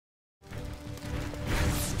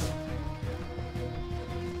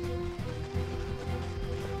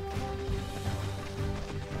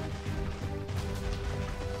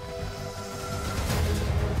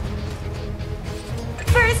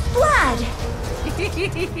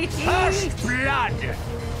First blood!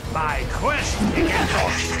 My quest begins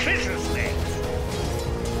auspiciously!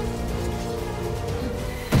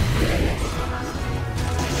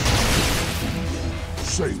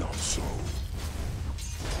 Say not so.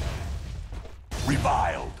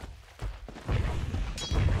 Reviled.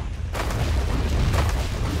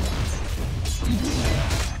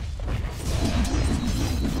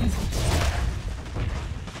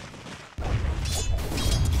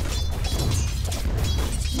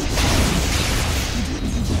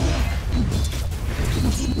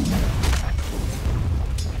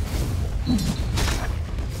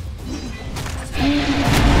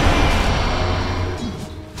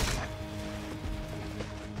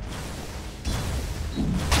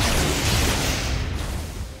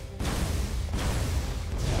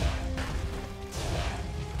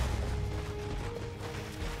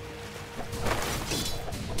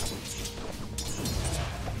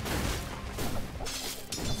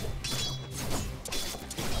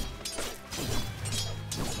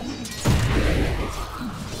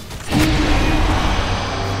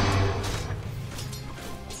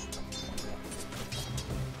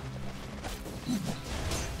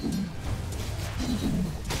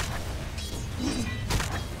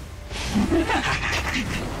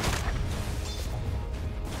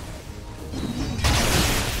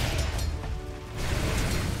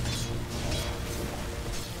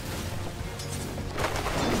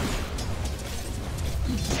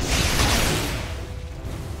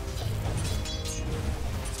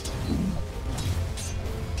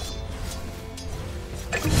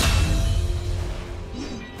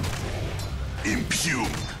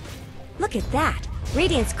 Impugned. Look at that!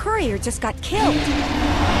 Radiant's courier just got killed!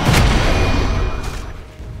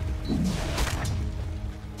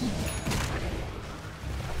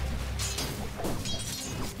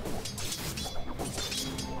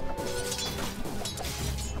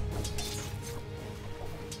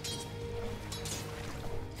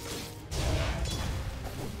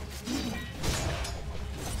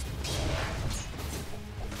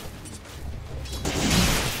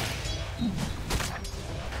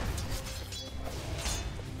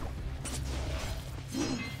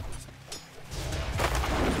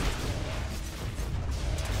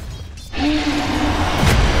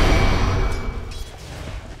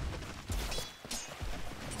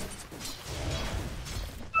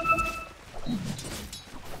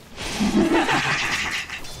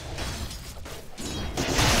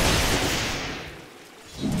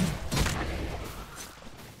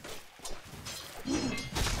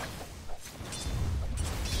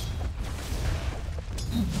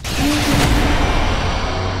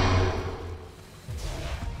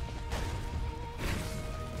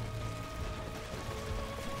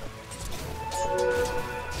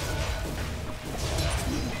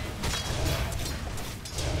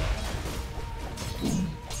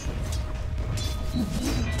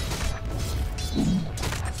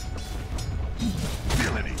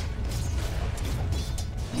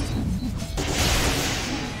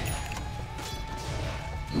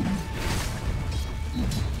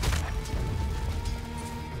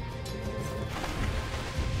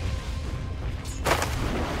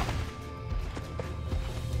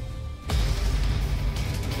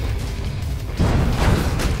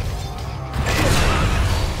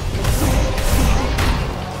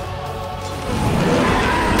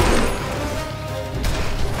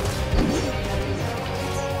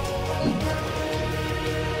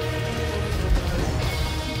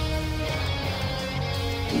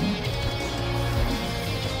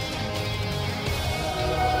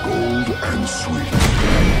 And sweet.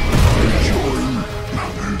 I join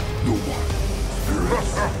the one.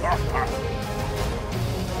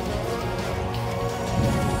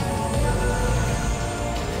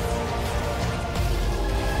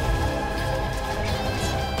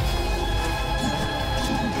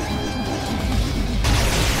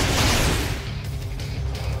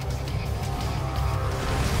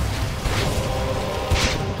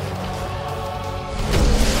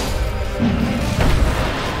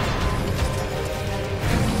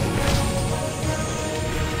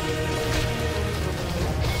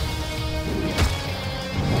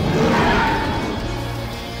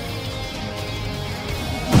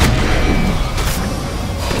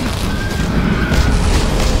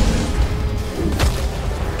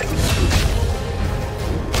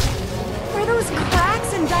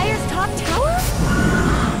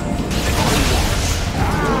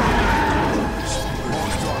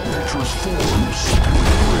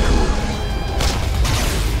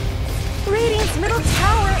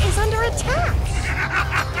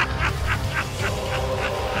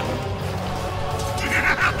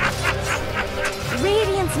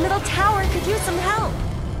 Radiant's middle tower could use some help.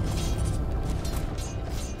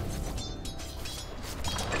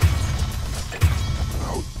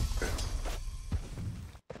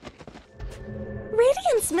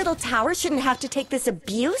 Radiant's middle tower shouldn't have to take this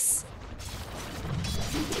abuse.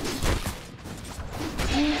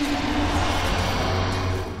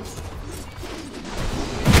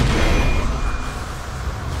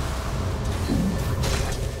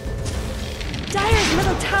 Dire's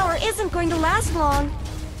middle tower isn't going to last long.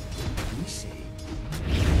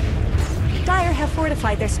 Dire have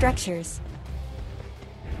fortified their structures.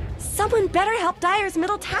 Someone better help Dire's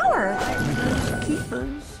middle tower.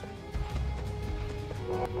 Keepers.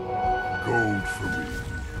 Gold for me.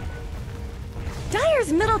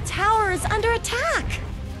 Dire's middle tower is under attack.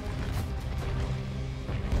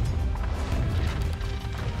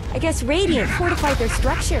 I guess Radiant fortified their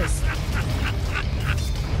structures.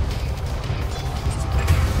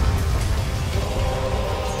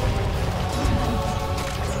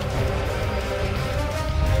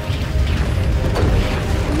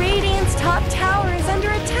 Radiant's top tower is under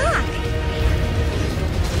attack.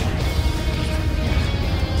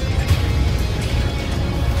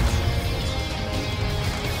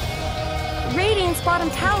 Radiant's bottom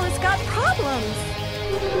tower's got problems.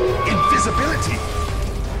 Invisibility.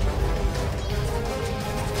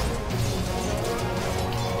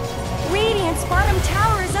 Radiant's bottom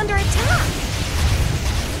tower is under attack.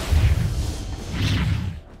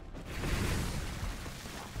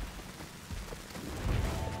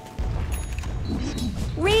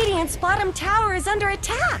 Radiant's bottom tower is under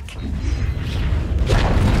attack.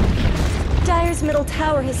 Dire's middle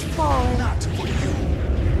tower has fallen. Not for you.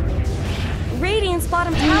 Radiant's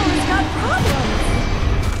bottom tower's got problems.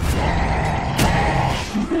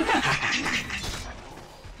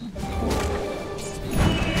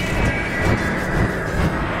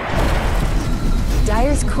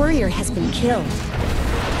 Dire's courier has been killed.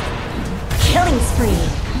 Killing spree.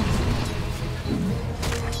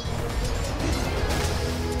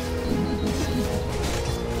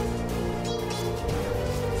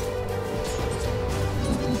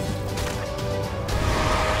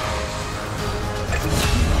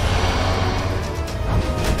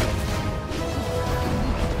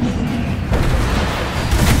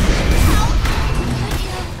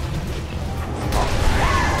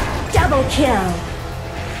 Double kill.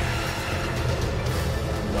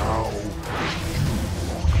 Now, you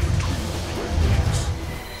walk between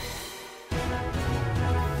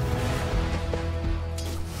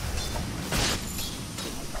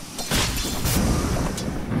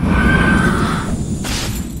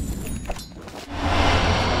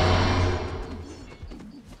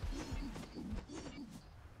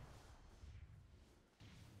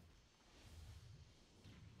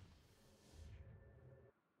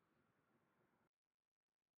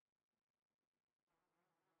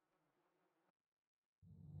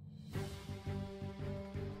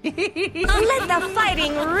Let the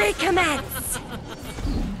fighting recommence!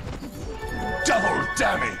 double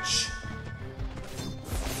damage.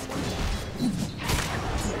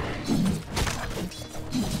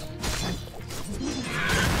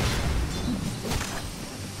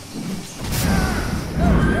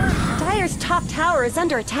 Dire's top tower is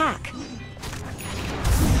under attack.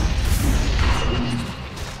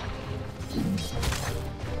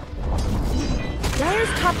 Dire's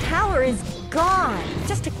top tower is gone.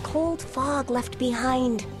 Just a cold fog left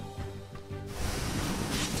behind.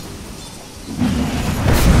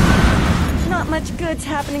 Not much good's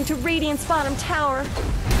happening to Radiant's bottom tower.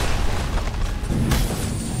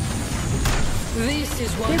 This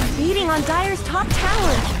is what They're beating on Dire's top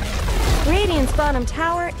tower. Radiant's bottom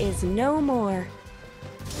tower is no more.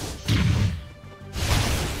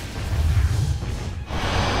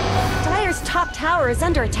 Dire's top tower is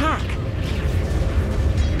under attack.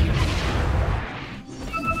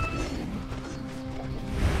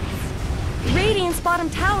 Radiant's bottom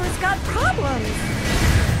tower's got problems.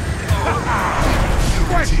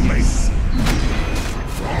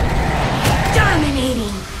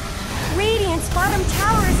 Dominating. Radiant's bottom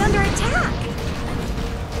tower is under attack.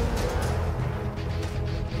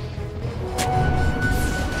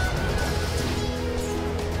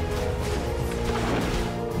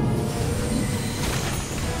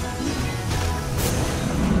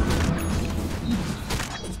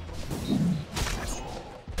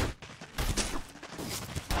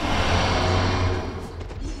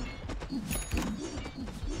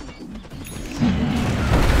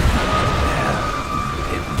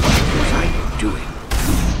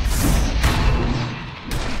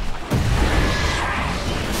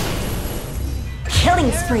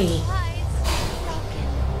 Killing spree.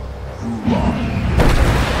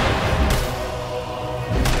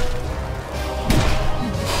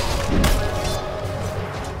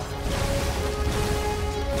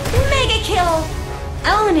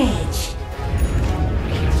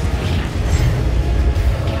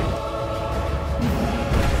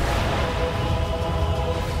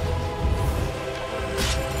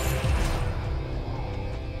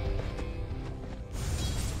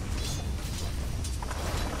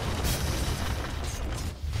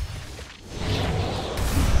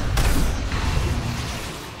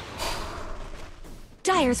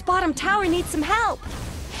 Dire's bottom tower needs some help.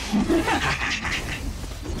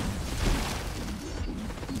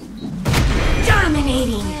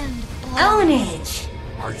 Dominating. Ownage.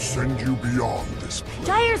 I send you beyond this place.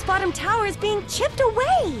 Dire's bottom tower is being chipped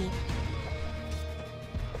away.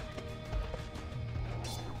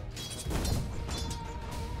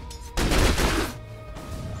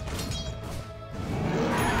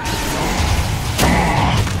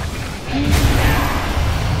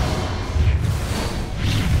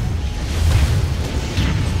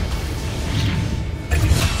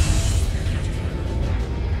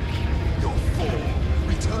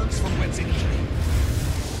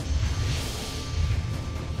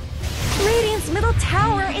 Middle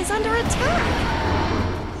tower is under attack.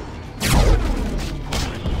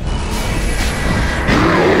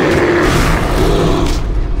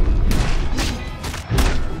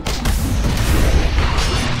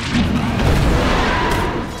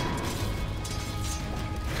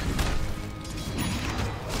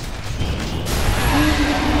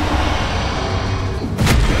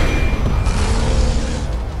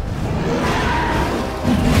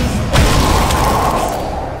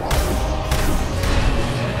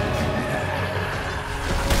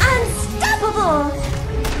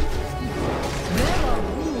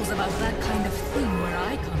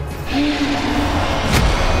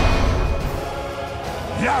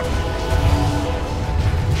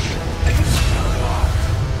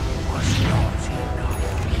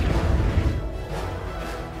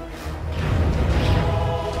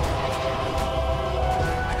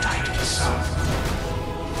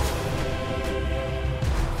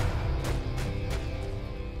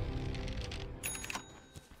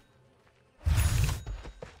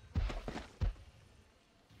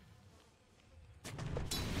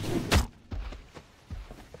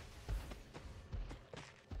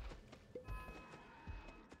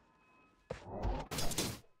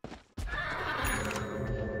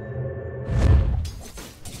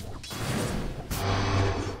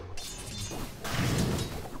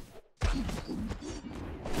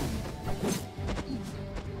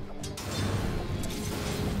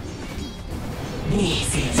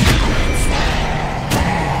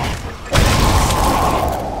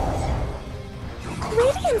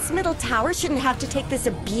 Radiant's middle tower shouldn't have to take this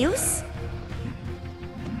abuse.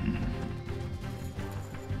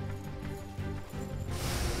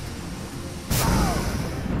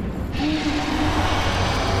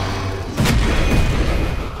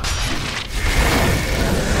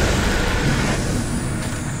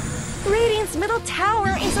 Radiant's middle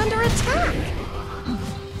tower is under attack.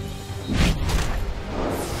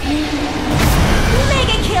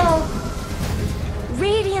 Mega kill!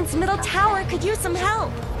 Radiant's middle tower could use some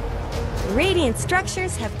help. Radiant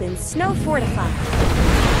structures have been snow fortified.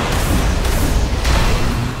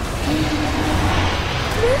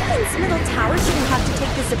 Radiant's middle tower shouldn't have to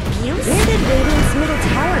take this abuse. Where did Radiant's middle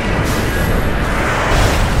tower go?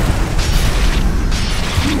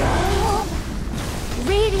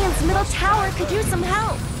 Radiant's middle tower could use some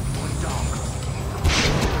help.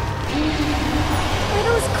 Are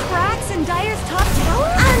those cracks in Dire's top tower?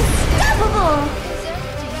 Unstoppable!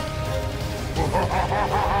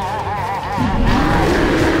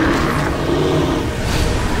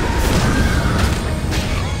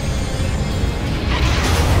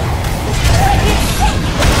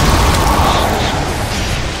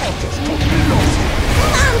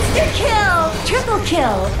 Monster kill! Triple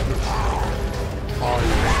kill!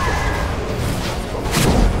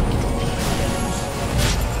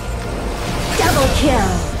 Double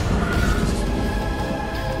kill!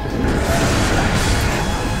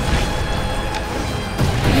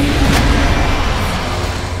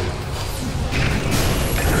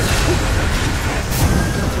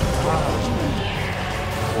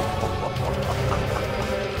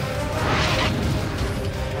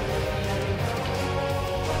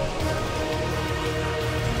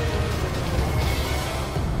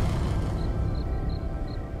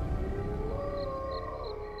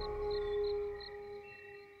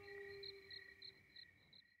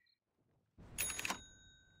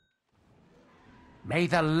 May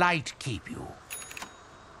the light keep you.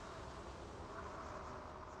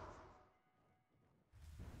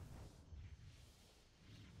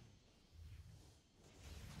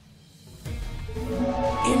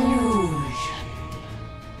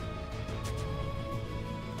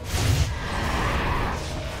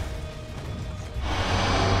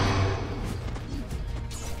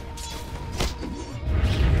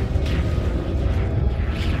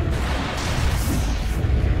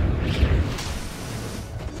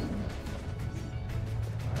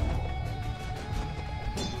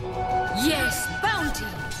 Yes, bounty!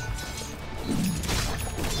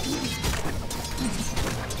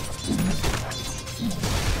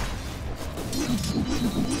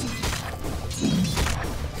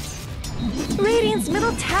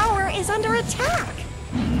 middle tower is under attack.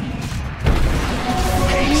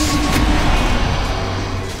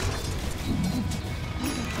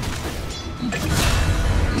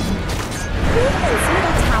 Radiant's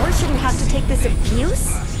middle tower shouldn't have to take this abuse.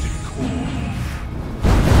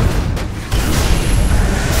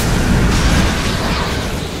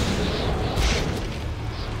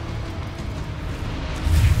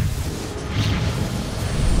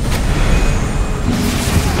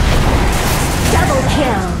 Double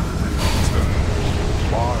kill.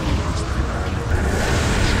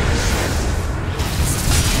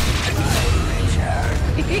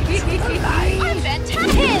 I'm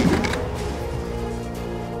fantastic!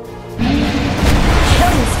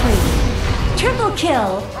 Killing spree. Triple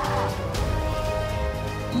kill.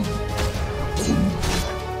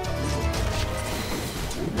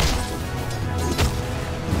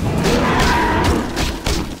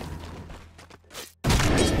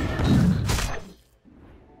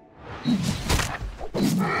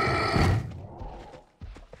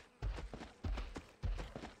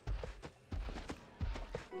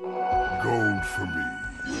 Gold for me.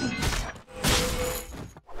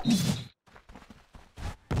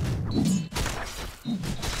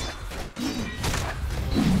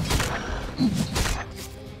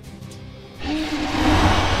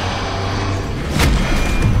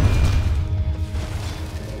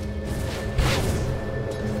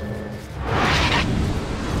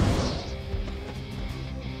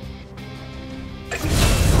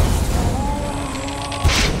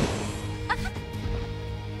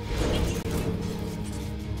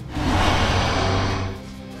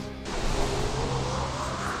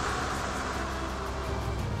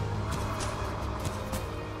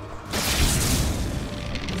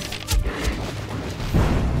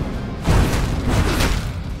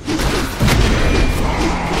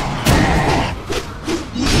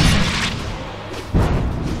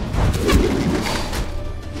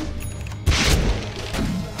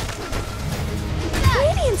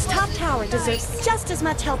 Radiant's top tower deserves just as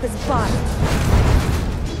much help as bottom.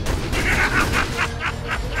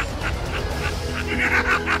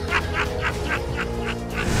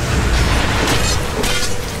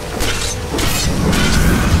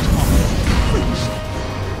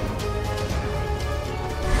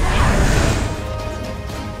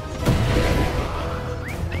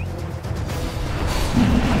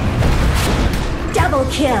 Double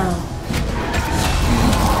kill.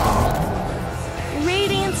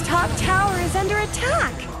 Radiant's top tower is under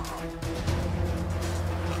attack.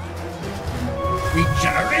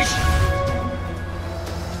 Regeneration!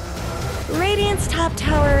 Radiant's top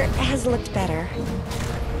tower has looked better.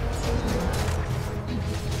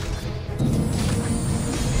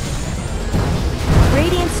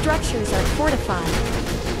 Radiant structures are fortified.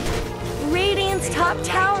 Radiant's top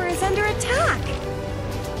tower is under attack.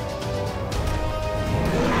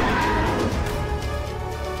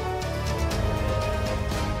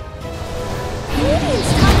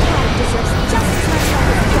 Radiant's top tower deserves just as much help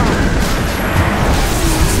as bottom.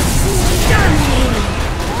 Dominating!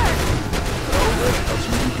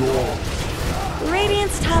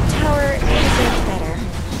 Radiant's top tower has looked better.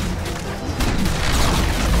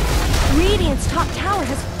 Radiant's top tower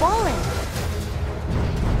has fallen.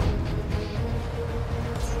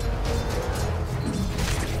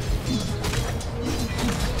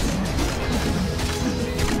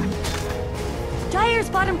 Dire's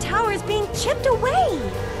bottom tower is being chipped away.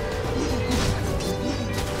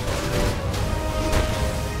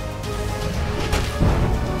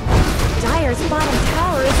 Dire's bottom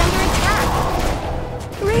tower is under attack.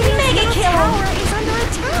 Radiant's middle tower is under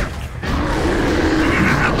attack.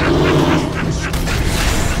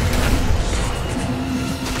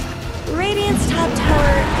 Radiant's top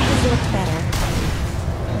tower has looked better.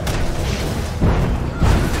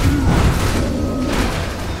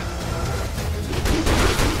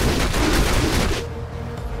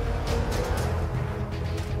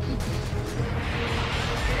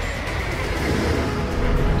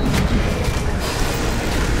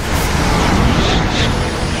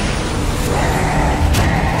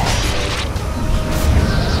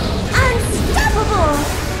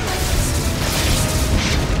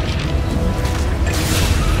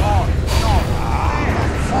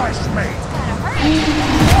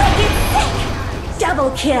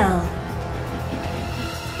 Double kill.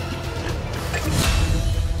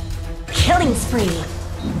 Killing spree.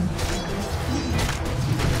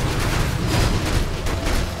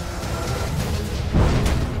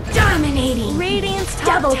 Dominating. Radiant's top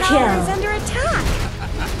double tower kill is under attack.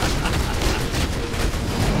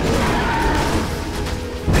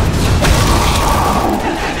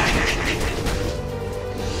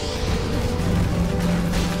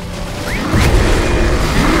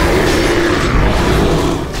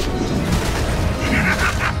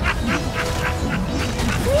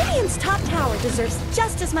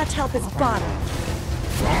 much help as bottom.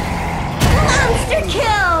 Monster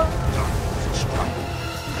kill!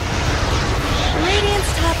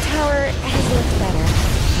 Radiant's top tower has looked better.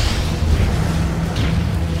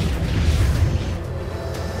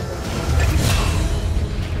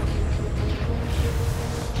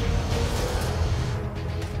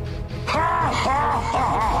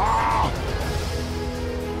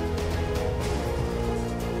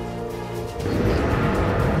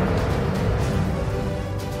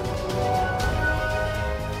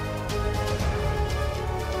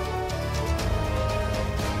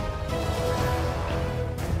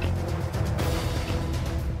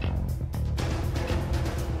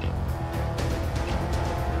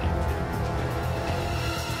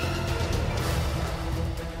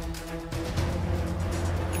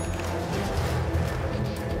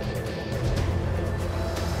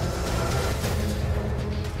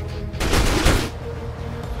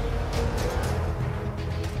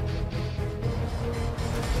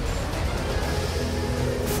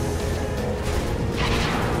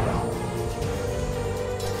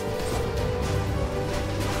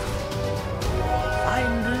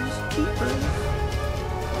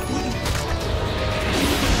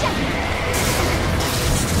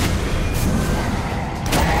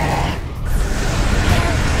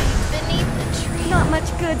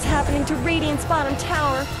 Good's happening to Radiant's bottom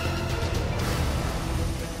tower.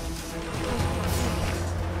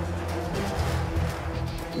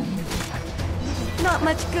 Not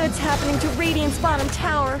much good's happening to Radiant's bottom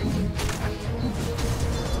tower.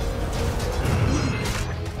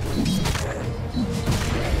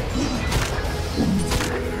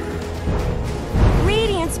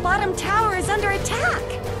 Radiant's bottom tower is under attack.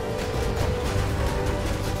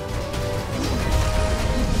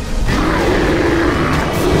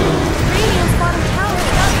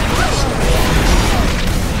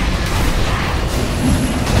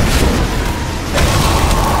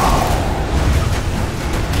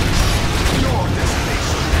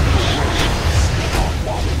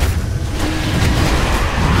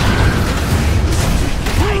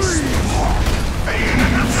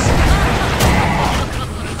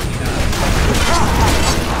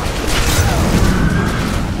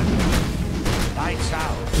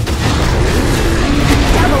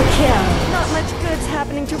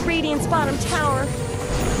 To Radiant's bottom tower.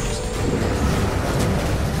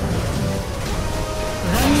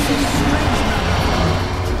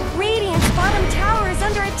 Radiant's bottom tower is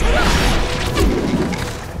under attack.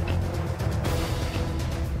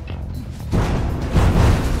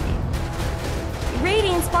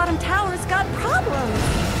 Radiant's bottom tower's got problems.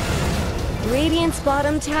 Radiant's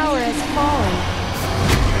bottom tower has fallen.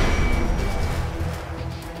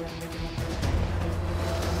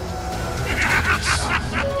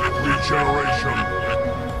 Regeneration.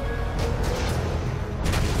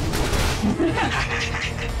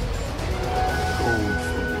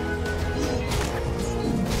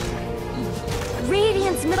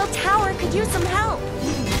 Radiant's middle tower could use some help.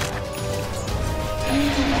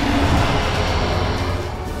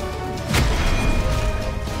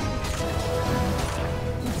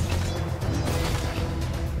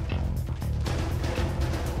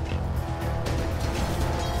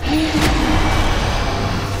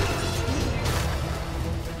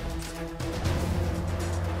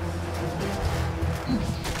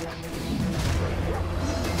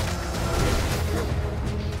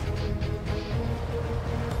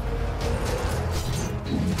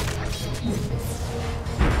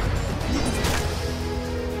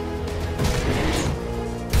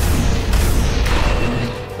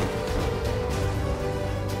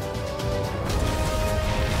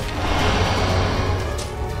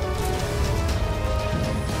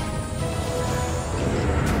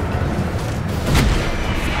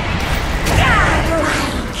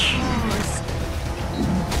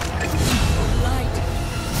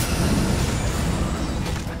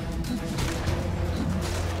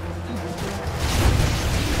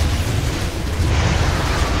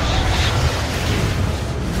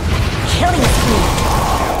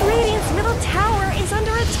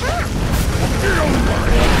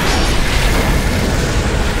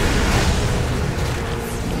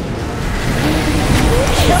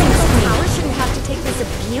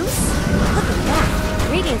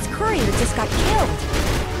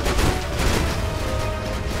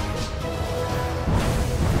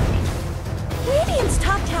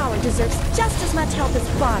 Deserves just as much help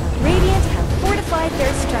as bottom. Radiant have fortified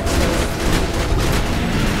their structures.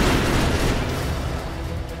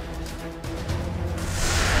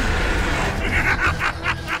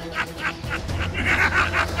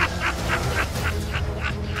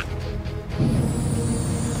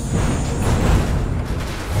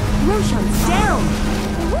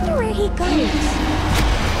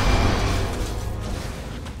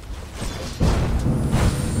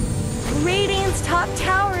 top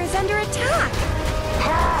tower is under attack.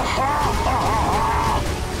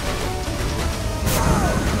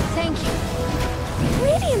 Thank you.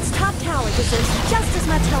 Radiant's top tower deserves just as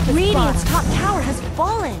much help as Radiant's top tower has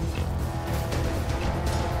fallen.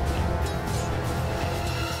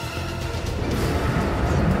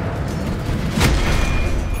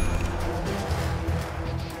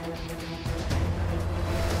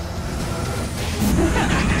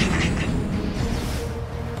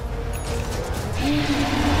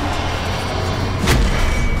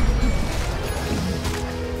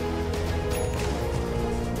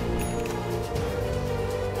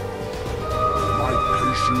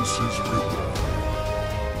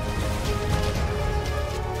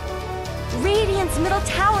 Radiant's middle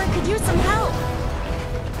tower could use some help.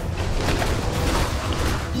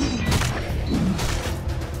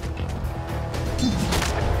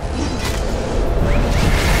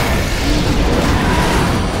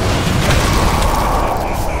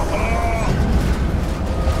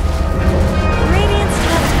 Radiant's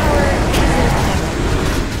top tower isn't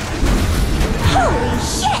covered. Holy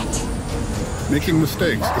shit! Making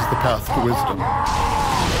mistakes is the path to wisdom.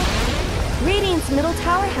 Radiant's middle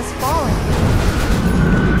tower has fallen.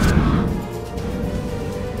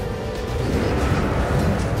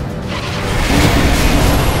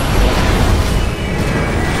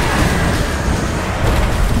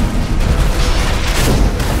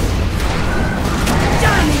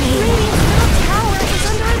 Dominating! Radiant's middle tower is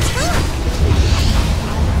under attack.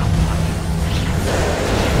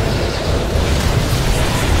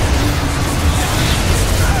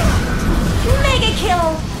 Mega kill!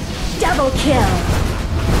 Double kill!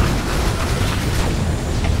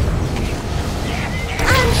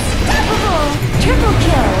 Unstoppable! Triple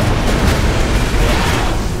kill!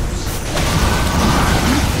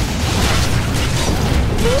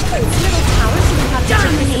 Radiant's middle tower shouldn't have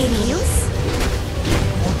dominating use.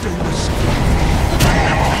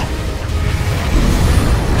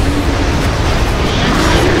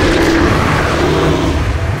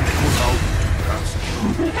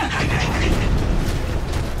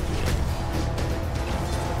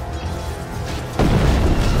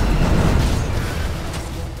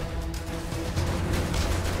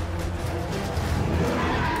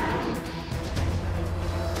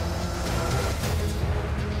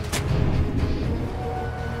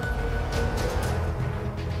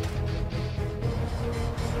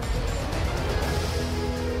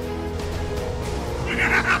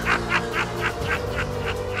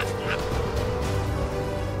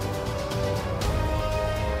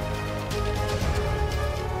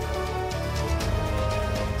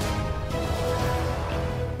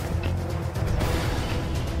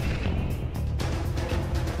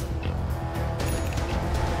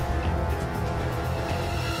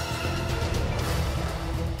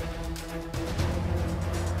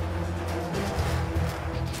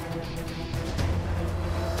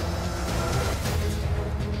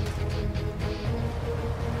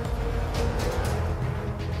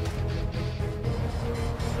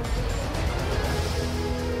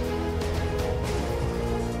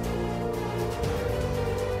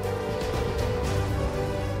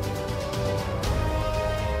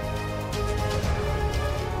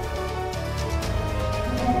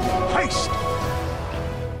 Haste!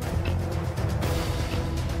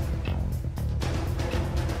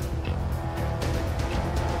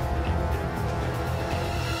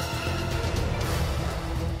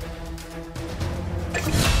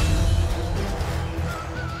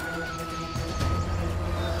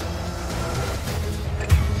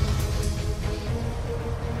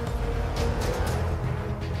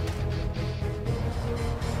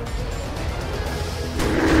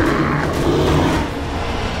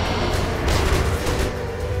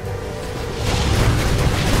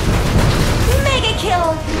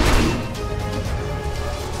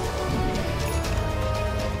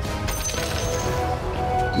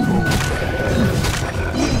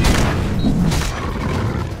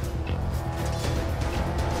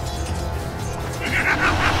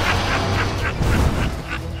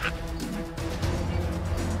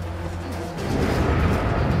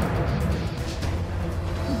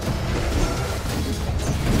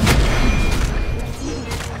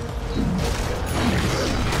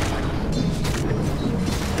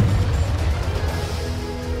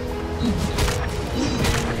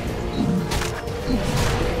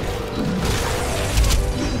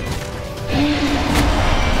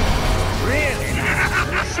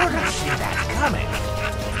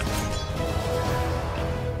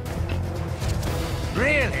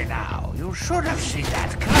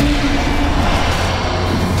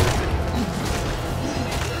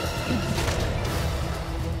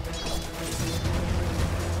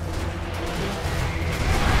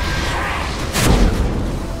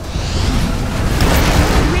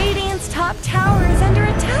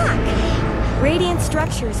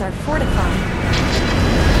 structures are fortified.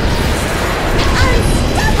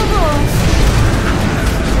 Unstoppable!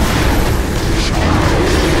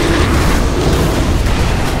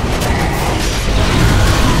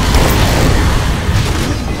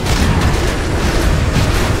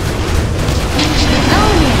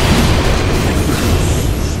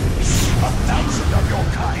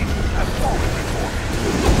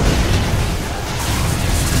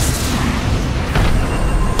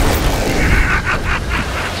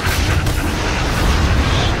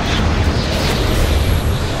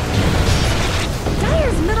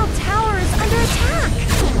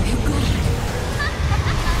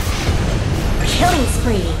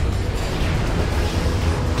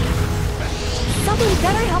 Something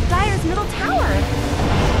better help Dire's middle tower.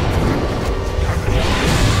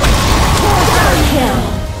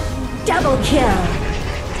 Double kill!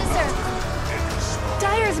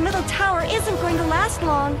 Dire's middle tower isn't going to last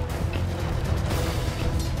long.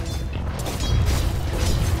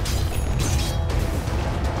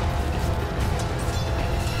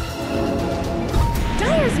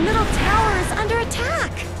 Dire's middle tower is under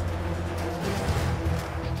attack.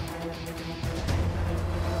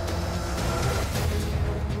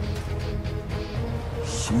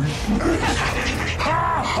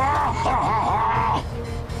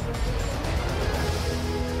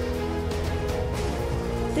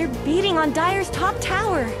 They're beating on Dire's top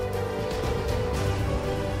tower.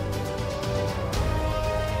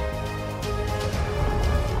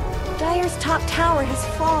 Dire's top tower has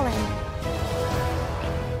fallen.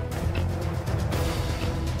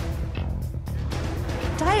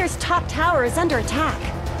 Dire's top tower is under attack.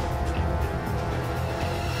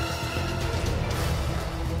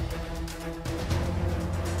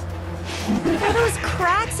 Are those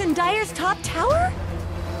cracks in Dire's top tower?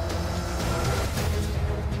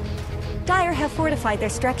 Dire have fortified their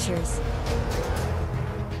structures.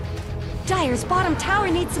 Dire's bottom tower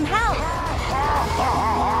needs some help.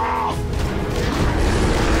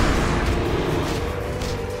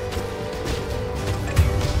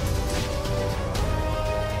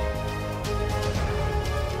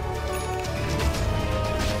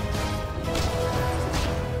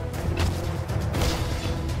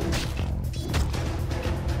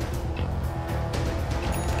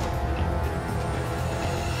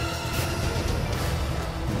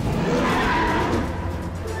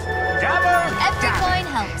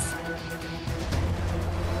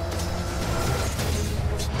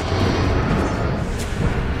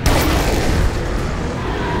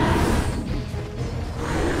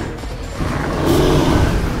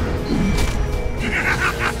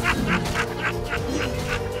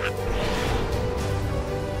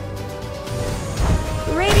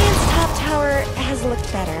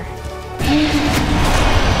 Looked better.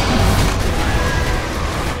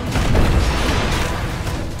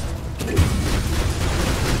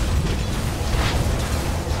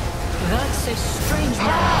 That's a strange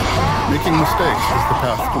one. Making mistakes is the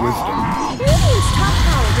path to wisdom. Radiant's top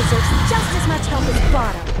tower deserves just as much help as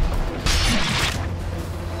bottom.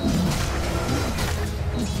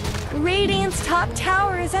 Radiant's top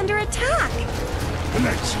tower is under attack.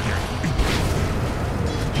 Let's go.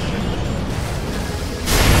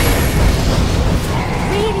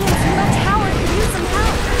 Radiant's middle tower could use some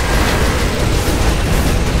help.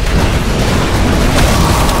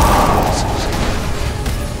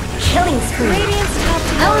 Killing spree. Radiant's top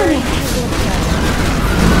tower has been killed.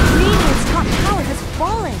 Radiant's top tower has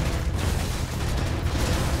fallen.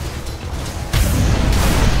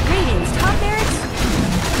 Radiant's top barracks?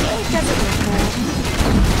 It doesn't look good.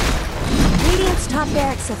 Radiant's top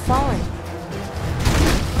barracks have fallen.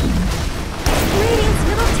 Radiant's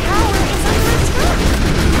middle tower is under attack.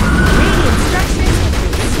 Radiant structures have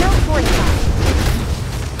been snow fortified.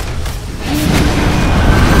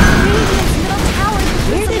 Radiant's middle tower.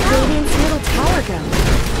 Where did Radiant's middle tower go?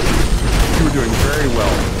 You were doing very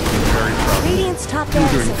well. I'm very proud. Radiant's top You were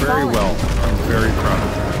barracks doing have very fallen. well. I'm very proud of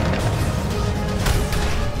you.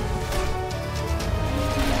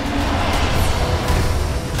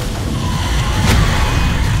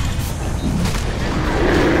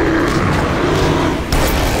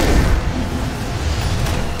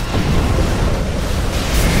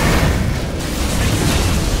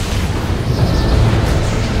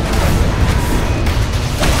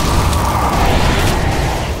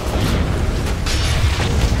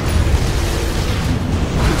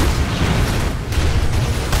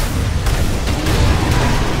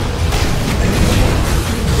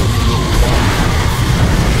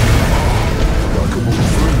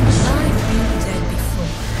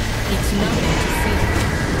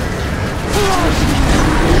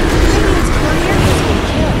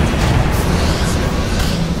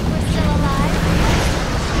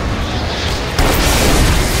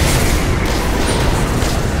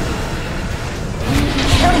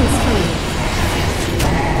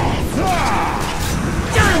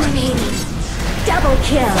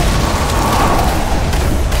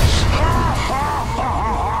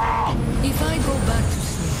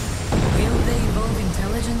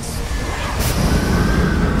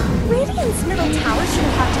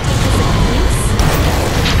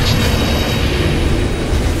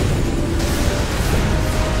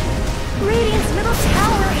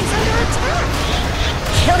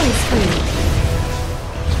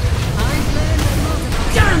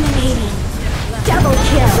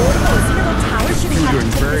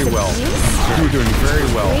 abuse? You were doing very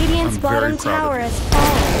well. Radiant's I'm very bottom proud tower of you. has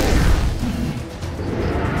fallen.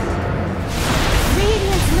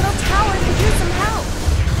 Radiant's middle tower could use some help.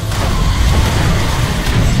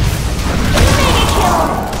 Mega kill!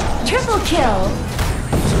 Triple kill!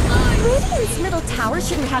 Radiant's middle tower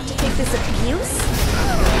shouldn't have to take this abuse.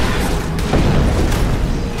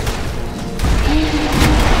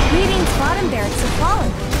 Radiant's bottom barracks have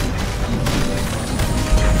fallen.